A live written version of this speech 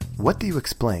What do you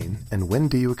explain, and when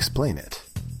do you explain it?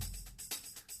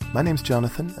 My name's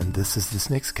Jonathan, and this is the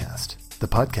Snakes Cast, the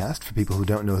podcast for people who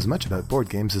don't know as much about board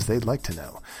games as they'd like to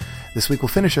know. This week we'll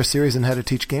finish our series on how to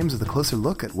teach games with a closer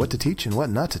look at what to teach and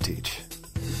what not to teach.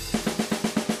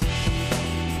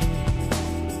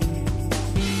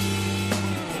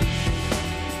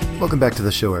 Welcome back to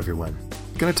the show, everyone.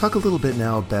 I'm going to talk a little bit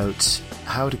now about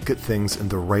how to get things in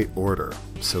the right order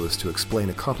so as to explain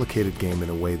a complicated game in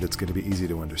a way that's going to be easy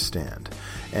to understand.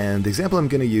 And the example I'm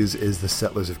going to use is the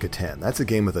Settlers of Catan. That's a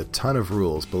game with a ton of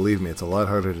rules. Believe me, it's a lot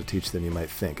harder to teach than you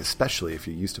might think, especially if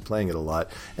you're used to playing it a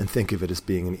lot and think of it as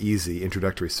being an easy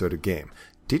introductory sort of game.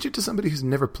 Teach it to somebody who's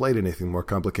never played anything more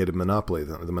complicated than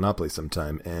Monopoly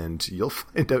sometime, and you'll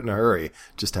find out in a hurry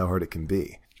just how hard it can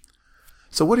be.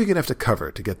 So what are you going to have to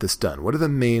cover to get this done? What are the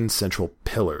main central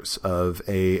pillars of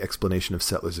a explanation of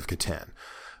Settlers of Catan?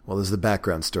 Well, there's the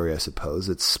background story, I suppose.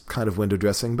 It's kind of window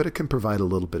dressing, but it can provide a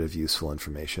little bit of useful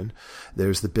information.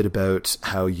 There's the bit about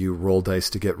how you roll dice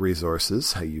to get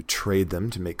resources, how you trade them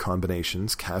to make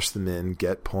combinations, cash them in,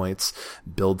 get points,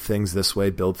 build things this way,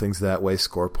 build things that way,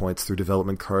 score points through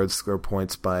development cards, score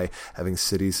points by having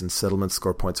cities and settlements,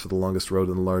 score points for the longest road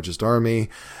and the largest army.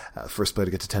 First player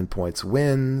to get to 10 points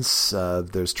wins.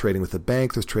 There's trading with the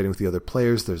bank. There's trading with the other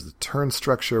players. There's the turn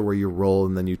structure where you roll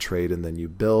and then you trade and then you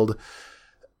build.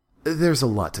 There's a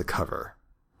lot to cover,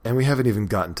 and we haven't even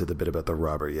gotten to the bit about the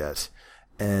robber yet.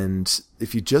 And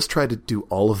if you just try to do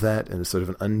all of that in a sort of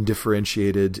an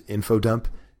undifferentiated info dump,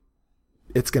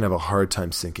 it's going to have a hard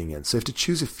time sinking in. So you have to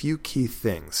choose a few key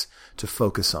things to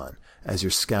focus on as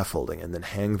your scaffolding and then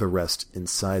hang the rest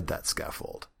inside that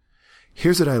scaffold.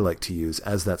 Here's what I like to use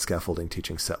as that scaffolding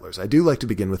teaching Settlers. I do like to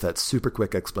begin with that super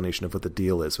quick explanation of what the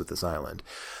deal is with this island.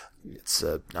 It's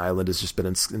an island has just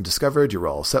been discovered. You're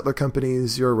all settler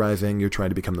companies. You're arriving. You're trying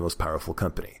to become the most powerful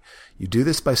company. You do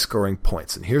this by scoring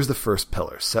points. And here's the first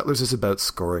pillar. Settlers is about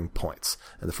scoring points.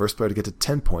 And the first player to get to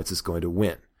 10 points is going to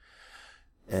win.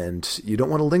 And you don't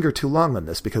want to linger too long on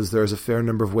this because there's a fair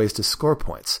number of ways to score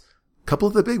points. A couple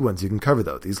of the big ones you can cover,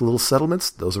 though. These little settlements,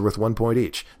 those are worth 1 point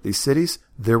each. These cities,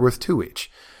 they're worth 2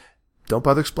 each. Don't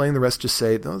bother explaining the rest. Just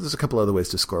say, oh, there's a couple other ways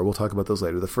to score. We'll talk about those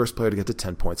later. The first player to get to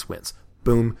 10 points wins.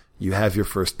 Boom, you have your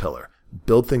first pillar.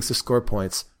 Build things to score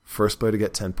points. First player to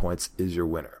get 10 points is your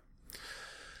winner.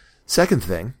 Second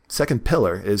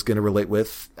pillar is going to relate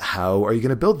with how are you going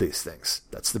to build these things?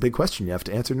 That's the big question you have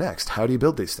to answer next. How do you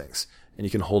build these things? And you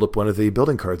can hold up one of the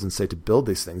building cards and say to build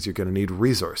these things, you're going to need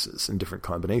resources in different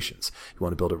combinations. You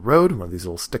want to build a road, one of these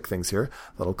little stick things here,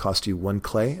 that'll cost you 1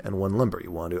 clay and 1 lumber.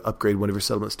 You want to upgrade one of your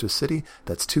settlements to a city,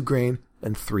 that's 2 grain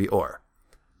and 3 ore.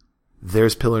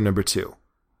 There's pillar number 2.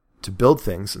 To build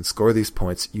things and score these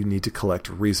points, you need to collect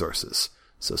resources.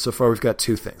 So far we've got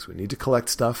 2 things. We need to collect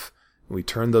stuff, and we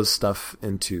turn those stuff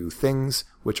into things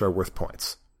which are worth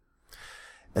points.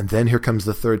 And then here comes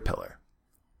the third pillar.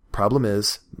 Problem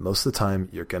is, most of the time,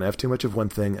 you're going to have too much of one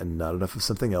thing and not enough of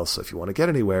something else, so if you want to get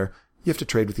anywhere, you have to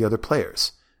trade with the other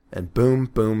players. And boom,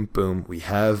 boom, boom, we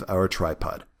have our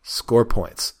tripod. Score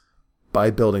points by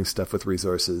building stuff with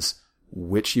resources,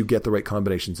 which you get the right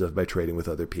combinations of by trading with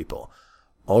other people.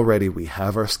 Already we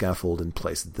have our scaffold in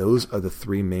place. Those are the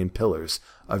 3 main pillars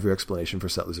of your explanation for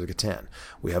Settlers of Catan.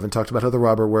 We haven't talked about how the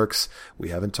robber works. We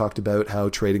haven't talked about how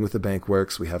trading with the bank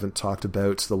works. We haven't talked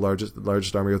about the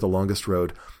largest army or the longest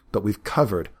road. But we've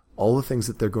covered all the things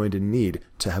that they're going to need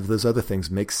to have those other things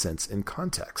make sense in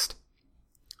context.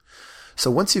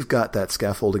 So once you've got that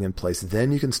scaffolding in place,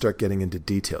 then you can start getting into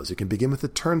details. You can begin with the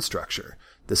turn structure.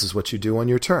 This is what you do on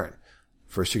your turn.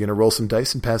 First, you're going to roll some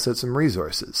dice and pass out some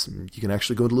resources. You can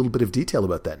actually go into a little bit of detail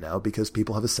about that now because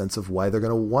people have a sense of why they're going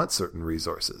to want certain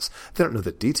resources. They don't know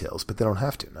the details, but they don't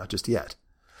have to, not just yet.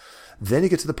 Then you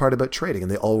get to the part about trading, and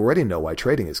they already know why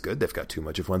trading is good. They've got too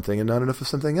much of one thing and not enough of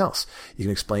something else. You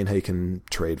can explain how you can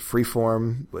trade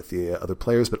freeform with the other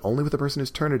players, but only with the person whose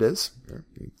turn it is.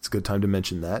 It's a good time to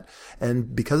mention that.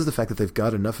 And because of the fact that they've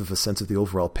got enough of a sense of the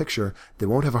overall picture, they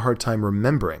won't have a hard time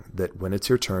remembering that when it's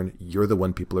your turn, you're the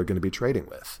one people are going to be trading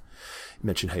with. You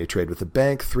mentioned how you trade with the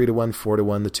bank, 3-1,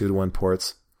 4-1, the 2-1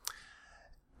 ports.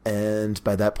 And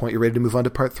by that point, you're ready to move on to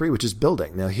part 3, which is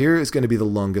building. Now, here is going to be the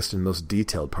longest and most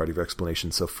detailed part of your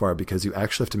explanation so far, because you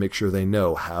actually have to make sure they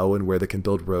know how and where they can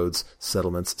build roads,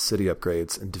 settlements, city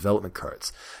upgrades, and development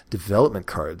cards. Development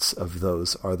cards of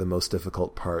those are the most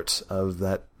difficult part of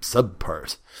that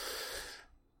sub-part.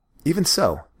 Even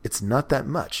so, it's not that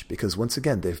much, because once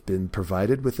again, they've been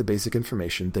provided with the basic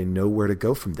information. They know where to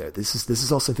go from there. This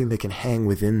is all something they can hang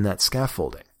within that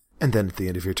scaffolding. And then at the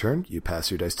end of your turn, you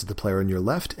pass your dice to the player on your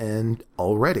left, and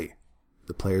already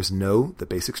the players know the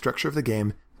basic structure of the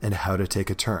game and how to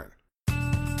take a turn.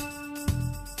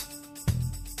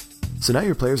 So now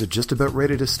your players are just about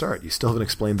ready to start. You still haven't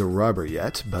explained the robber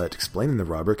yet, but explaining the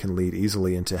robber can lead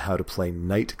easily into how to play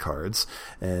knight cards,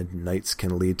 and knights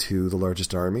can lead to the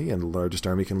largest army, and the largest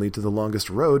army can lead to the longest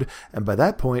road, and by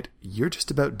that point, you're just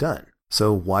about done.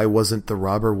 So why wasn't the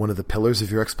robber one of the pillars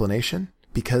of your explanation?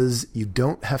 Because you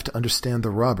don't have to understand the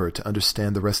robber to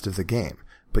understand the rest of the game,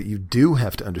 but you do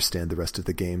have to understand the rest of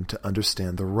the game to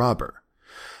understand the robber.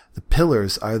 The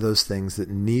pillars are those things that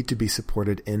need to be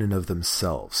supported in and of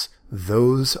themselves.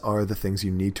 Those are the things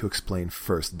you need to explain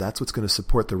first. That's what's going to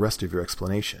support the rest of your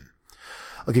explanation.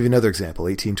 I'll give you another example,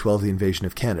 1812, the invasion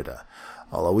of Canada.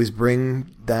 I'll always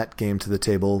bring that game to the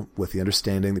table with the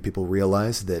understanding that people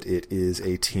realize that it is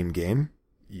a team game.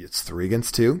 It's 3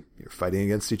 against 2. You're fighting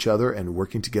against each other and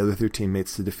working together with your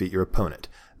teammates to defeat your opponent.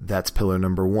 That's pillar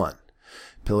number 1.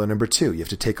 Pillar number 2, you have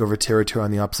to take over territory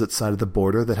on the opposite side of the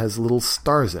border that has little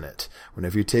stars in it.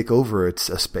 Whenever you take over a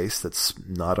space that's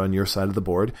not on your side of the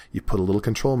board, you put a little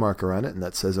control marker on it, and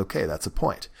that says, okay, that's a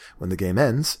point. When the game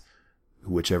ends,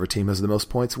 whichever team has the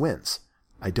most points wins.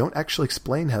 I don't actually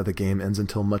explain how the game ends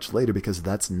until much later because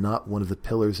that's not one of the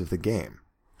pillars of the game.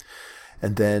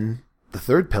 And then the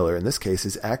third pillar in this case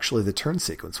is actually the turn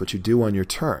sequence, what you do on your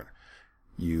turn.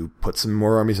 You put some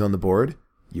more armies on the board.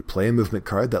 You play a movement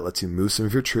card that lets you move some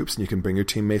of your troops and you can bring your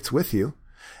teammates with you,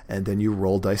 and then you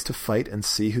roll dice to fight and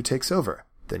see who takes over.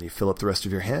 Then you fill up the rest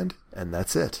of your hand, and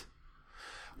that's it.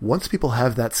 Once people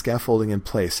have that scaffolding in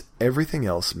place, everything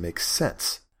else makes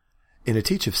sense. In a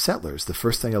Teach of Settlers, the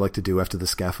first thing I like to do after the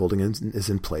scaffolding is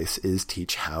in place is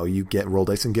teach how you roll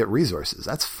dice and get resources.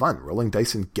 That's fun. Rolling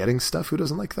dice and getting stuff, who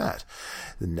doesn't like that?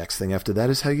 The next thing after that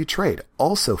is how you trade.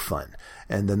 Also fun.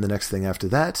 And then the next thing after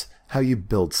that, how you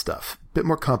build stuff. Bit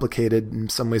more complicated, in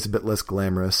some ways a bit less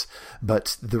glamorous,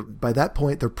 but by that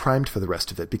point they're primed for the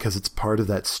rest of it because it's part of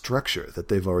that structure that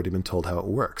they've already been told how it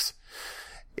works.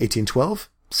 1812,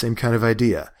 same kind of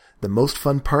idea. The most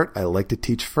fun part I like to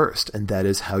teach first, and that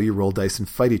is how you roll dice and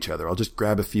fight each other. I'll just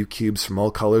grab a few cubes from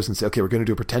all colors and say, okay, we're going to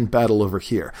do a pretend battle over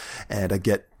here. And I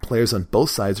get players on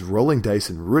both sides rolling dice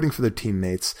and rooting for their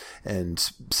teammates, and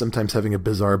sometimes having a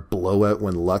bizarre blowout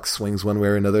when luck swings one way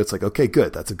or another. It's like, okay,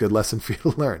 good. That's a good lesson for you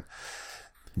to learn.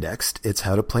 Next, it's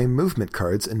how to play movement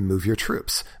cards and move your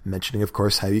troops, mentioning, of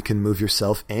course, how you can move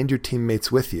yourself and your teammates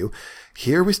with you.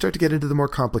 Here we start to get into the more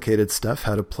complicated stuff,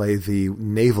 how to play the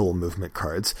naval movement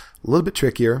cards. A little bit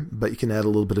trickier, but you can add a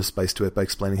little bit of spice to it by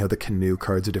explaining how the canoe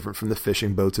cards are different from the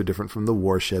fishing boats, are different from the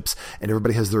warships, and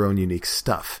everybody has their own unique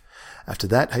stuff. After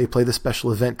that, how you play the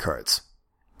special event cards.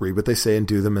 Read what they say and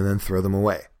do them, and then throw them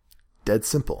away. Dead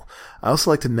simple. I also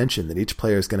like to mention that each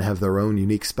player is going to have their own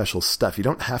unique special stuff. You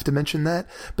don't have to mention that,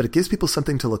 but it gives people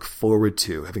something to look forward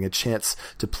to, having a chance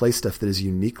to play stuff that is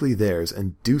uniquely theirs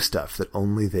and do stuff that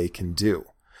only they can do.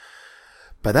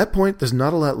 By that point, there's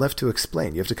not a lot left to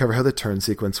explain. You have to cover how the turn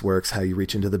sequence works, how you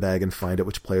reach into the bag and find out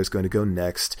which player is going to go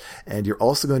next, and you're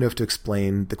also going to have to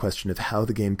explain the question of how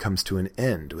the game comes to an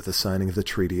end with the signing of the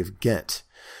Treaty of Ghent.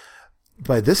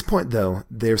 By this point, though,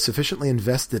 they're sufficiently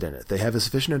invested in it. They have a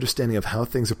sufficient understanding of how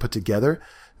things are put together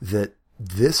that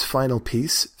this final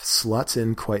piece slots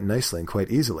in quite nicely and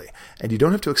quite easily. And you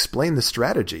don't have to explain the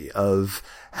strategy of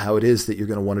how it is that you're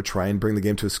going to want to try and bring the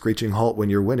game to a screeching halt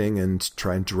when you're winning and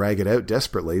try and drag it out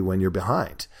desperately when you're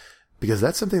behind. Because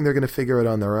that's something they're going to figure out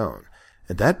on their own.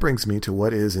 And that brings me to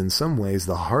what is in some ways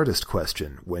the hardest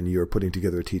question when you're putting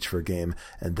together a teach for a game,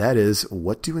 and that is,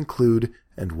 what do you include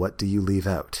and what do you leave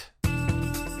out?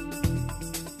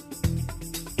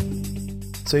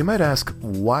 So you might ask,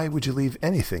 why would you leave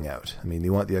anything out? I mean,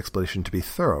 you want the explanation to be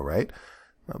thorough, right?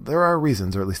 Well, there are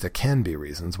reasons, or at least there can be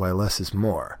reasons, why less is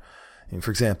more. I mean,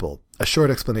 for example, a short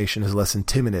explanation is less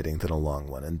intimidating than a long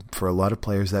one, and for a lot of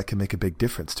players that can make a big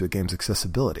difference to a game's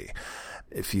accessibility.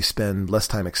 If you spend less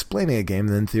time explaining a game,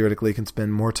 then theoretically you can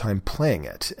spend more time playing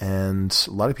it. And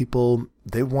a lot of people,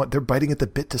 they're biting at the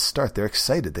bit to start. They're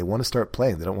excited. They want to start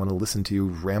playing. They don't want to listen to you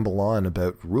ramble on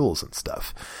about rules and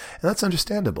stuff. And that's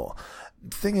understandable.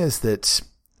 The thing is that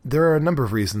there are a number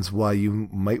of reasons why you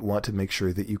might want to make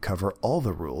sure that you cover all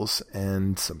the rules,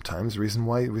 and sometimes reasons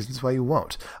why you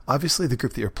won't. Obviously, the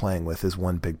group that you're playing with is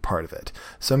one big part of it.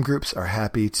 Some groups are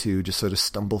happy to just sort of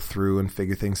stumble through and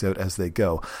figure things out as they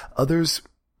go. Others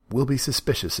will be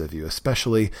suspicious of you,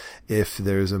 especially if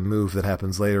there's a move that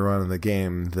happens later on in the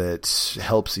game that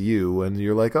helps you, and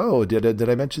you're like, oh, did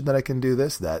I mention that I can do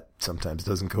this? That sometimes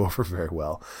doesn't go over very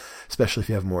well, especially if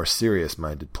you have more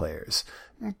serious-minded players.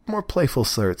 More playful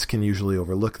sorts can usually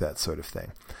overlook that sort of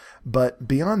thing. But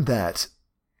beyond that,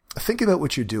 think about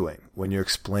what you're doing when you're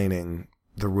explaining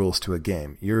the rules to a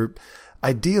game. You're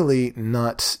Ideally,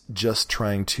 not just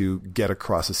trying to get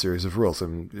across a series of rules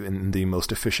in the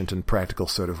most efficient and practical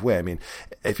sort of way. I mean,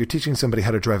 if you're teaching somebody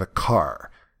how to drive a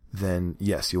car, then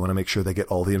yes, you want to make sure they get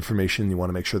all the information. You want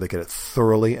to make sure they get it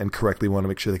thoroughly and correctly. You want to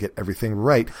make sure they get everything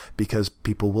right, because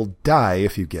people will die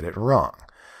if you get it wrong.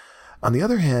 On the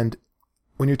other hand,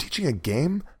 when you're teaching a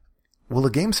game, well, the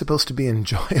game's supposed to be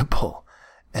enjoyable.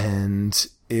 And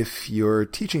if you're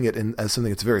teaching it as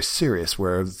something that's very serious,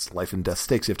 where it's life and death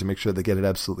stakes, you have to make sure they get it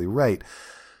absolutely right.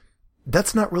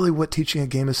 That's not really what teaching a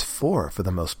game is for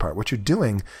the most part. What you're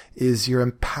doing is you're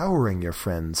empowering your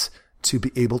friends to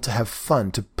be able to have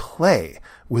fun, to play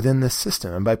within this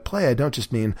system. And by play, I don't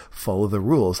just mean follow the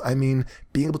rules. I mean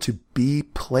being able to be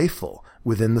playful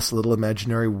within this little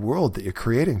imaginary world that you're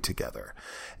creating together.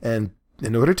 And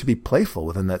in order to be playful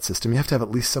within that system, you have to have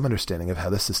at least some understanding of how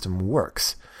the system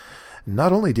works.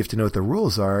 Not only do you have to know what the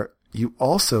rules are, you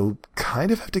also kind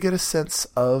of have to get a sense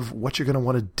of what you're going to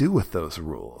want to do with those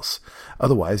rules.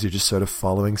 Otherwise, you're just sort of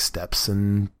following steps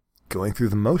and going through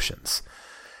the motions.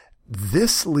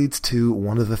 This leads to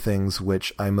one of the things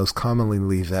which I most commonly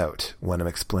leave out when I'm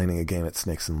explaining a game at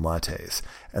Snakes and Lattes,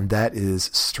 and that is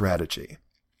strategy.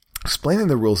 Explaining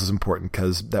the rules is important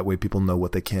because that way people know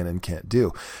what they can and can't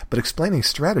do. But explaining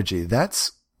strategy,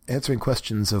 that's answering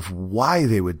questions of why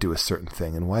they would do a certain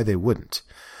thing and why they wouldn't.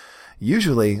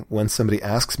 Usually, when somebody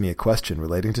asks me a question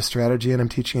relating to strategy and I'm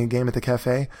teaching a game at the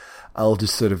cafe, I'll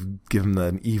just sort of give them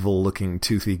an evil-looking,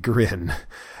 toothy grin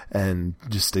and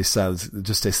just stay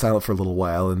silent for a little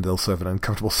while, and they'll sort of an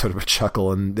uncomfortable sort of a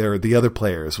chuckle, and the other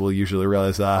players will usually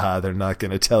realize, they're not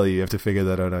going to tell you. You have to figure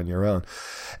that out on your own.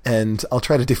 And I'll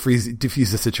try to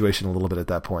diffuse the situation a little bit at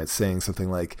that point, saying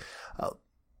something like,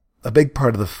 a big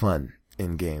part of the fun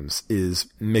in games is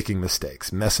making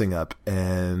mistakes, messing up,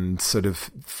 and sort of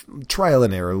trial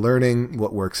and error, learning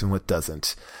what works and what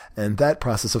doesn't. And that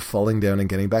process of falling down and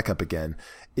getting back up again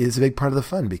is a big part of the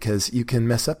fun, because you can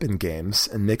mess up in games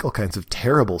and make all kinds of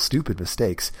terrible, stupid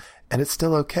mistakes, and it's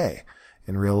still okay.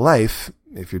 In real life,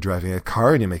 if you're driving a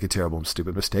car and you make a terrible and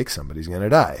stupid mistake, somebody's going to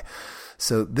die.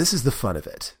 So this is the fun of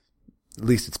it. At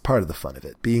least it's part of the fun of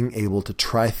it. Being able to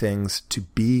try things, to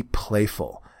be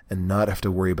playful, and not have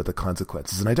to worry about the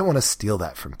consequences. And I don't want to steal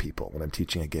that from people when I'm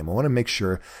teaching a game. I want to make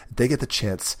sure they get the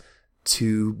chance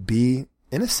to be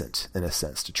innocent, in a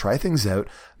sense, to try things out,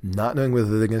 not knowing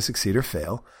whether they're going to succeed or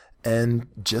fail, and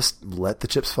just let the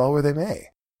chips fall where they may.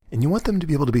 And you want them to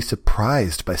be able to be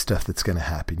surprised by stuff that's going to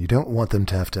happen. You don't want them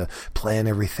to have to plan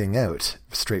everything out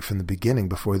straight from the beginning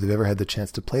before they've ever had the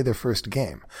chance to play their first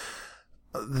game.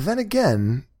 Then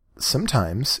again,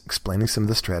 sometimes explaining some of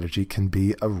the strategy can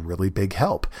be a really big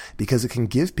help, because it can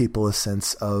give people a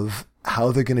sense of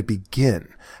how they're going to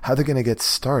begin, how they're going to get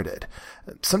started.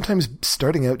 Sometimes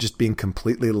starting out just being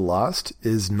completely lost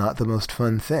is not the most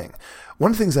fun thing.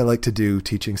 One of the things I like to do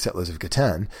teaching Settlers of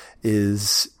Catan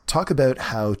is talk about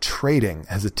how trading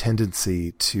has a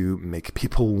tendency to make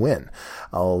people win.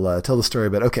 I'll tell the story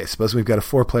about, okay, suppose we've got a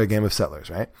 4-player game of Settlers,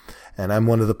 right? And I'm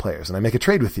one of the players, and I make a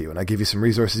trade with you, and I give you some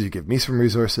resources, you give me some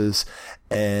resources,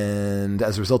 and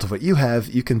as a result of what you have,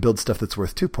 you can build stuff that's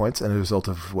worth 2 points, and as a result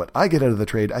of what I get out of the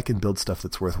trade, I can build stuff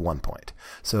that's worth 1 point.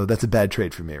 So that's a bad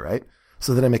trade for me, right?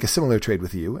 So then I make a similar trade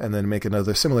with you, and then make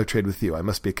another similar trade with you. I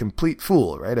must be a complete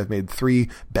fool, right? I've made 3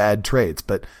 bad trades,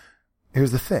 but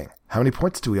here's the thing. How many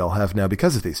points do we all have now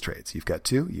because of these trades? You've got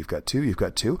 2, you've got 2, you've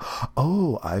got 2.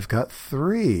 Oh, I've got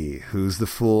 3. Who's the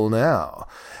fool now?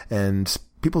 And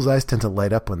people's eyes tend to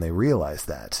light up when they realize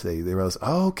that. They realize,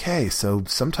 oh, okay, so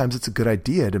sometimes it's a good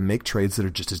idea to make trades that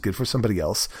are just as good for somebody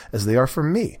else as they are for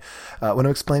me. When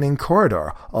I'm explaining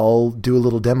Corridor, I'll do a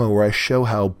little demo where I show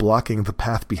how blocking the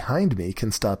path behind me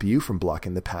can stop you from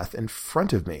blocking the path in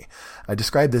front of me. I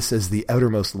describe this as the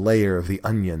outermost layer of the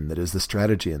onion that is the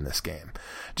strategy in this game.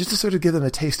 Just to sort of give them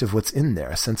a taste of what's in there,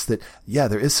 a sense that, yeah,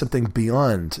 there is something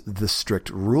beyond the strict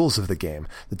rules of the game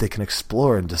that they can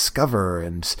explore and discover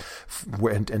and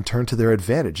turn to their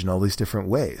advantage in all these different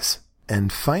ways.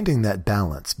 And finding that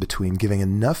balance between giving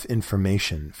enough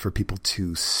information for people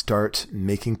to start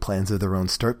making plans of their own,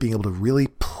 start being able to really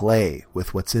play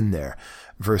with what's in there,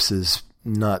 versus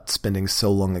not spending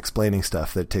so long explaining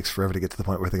stuff that it takes forever to get to the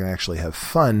point where they can actually have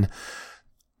fun.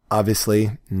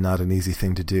 Obviously, not an easy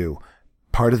thing to do.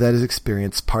 Part of that is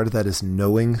experience. Part of that is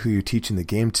knowing who you're teaching the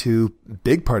game to.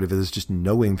 Big part of it is just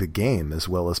knowing the game as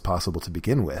well as possible to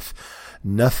begin with.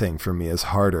 Nothing for me is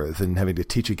harder than having to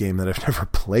teach a game that I've never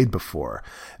played before,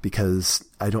 because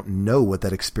I don't know what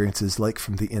that experience is like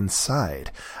from the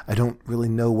inside. I don't really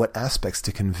know what aspects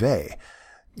to convey.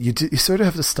 you sort of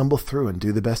have to stumble through and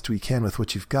do the best we can with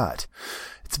what you've got.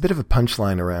 It's a bit of a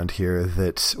punchline around here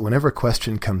that whenever a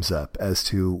question comes up as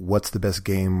to what's the best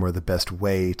game or the best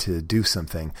way to do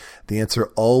something, the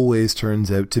answer always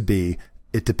turns out to be,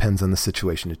 it depends on the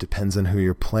situation. It depends on who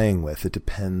you're playing with. It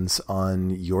depends on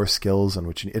your skills, on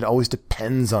which it always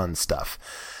depends on stuff.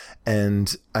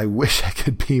 And I wish I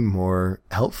could be more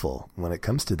helpful when it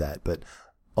comes to that. But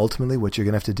ultimately what you're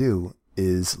going to have to do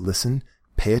is listen,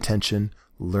 pay attention,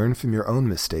 learn from your own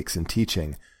mistakes in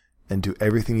teaching, and do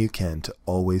everything you can to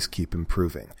always keep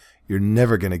improving. You're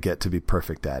never going to get to be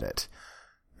perfect at it.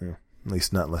 At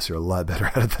least not unless you're a lot better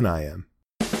at it than I am.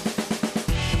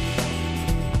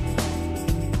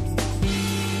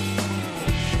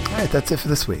 Alright, that's it for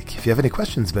this week. If you have any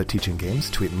questions about teaching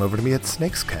games, tweet them over to me at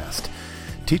SnakesCast.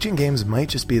 Teaching games might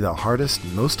just be the hardest,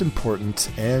 most important,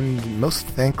 and most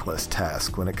thankless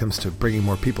task when it comes to bringing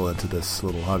more people into this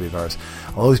little hobby of ours.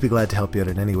 I'll always be glad to help you out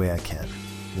in any way I can.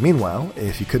 Meanwhile,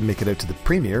 if you couldn't make it out to the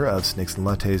premiere of Snakes and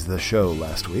Lattes The Show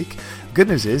last week, the good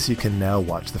news is you can now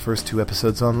watch the first 2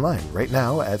 episodes online right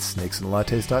now at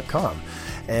snakesandlattes.com.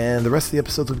 And the rest of the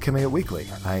episodes will be coming out weekly.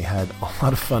 I had a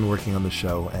lot of fun working on the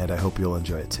show, and I hope you'll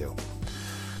enjoy it too.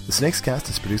 The Snakes Cast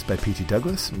is produced by P.T.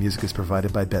 Douglas. Music is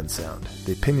provided by Bensound.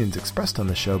 The opinions expressed on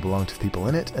the show belong to the people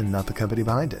in it and not the company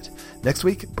behind it. Next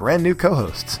week, brand new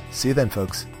co-hosts. See you then,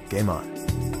 folks. Game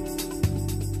on.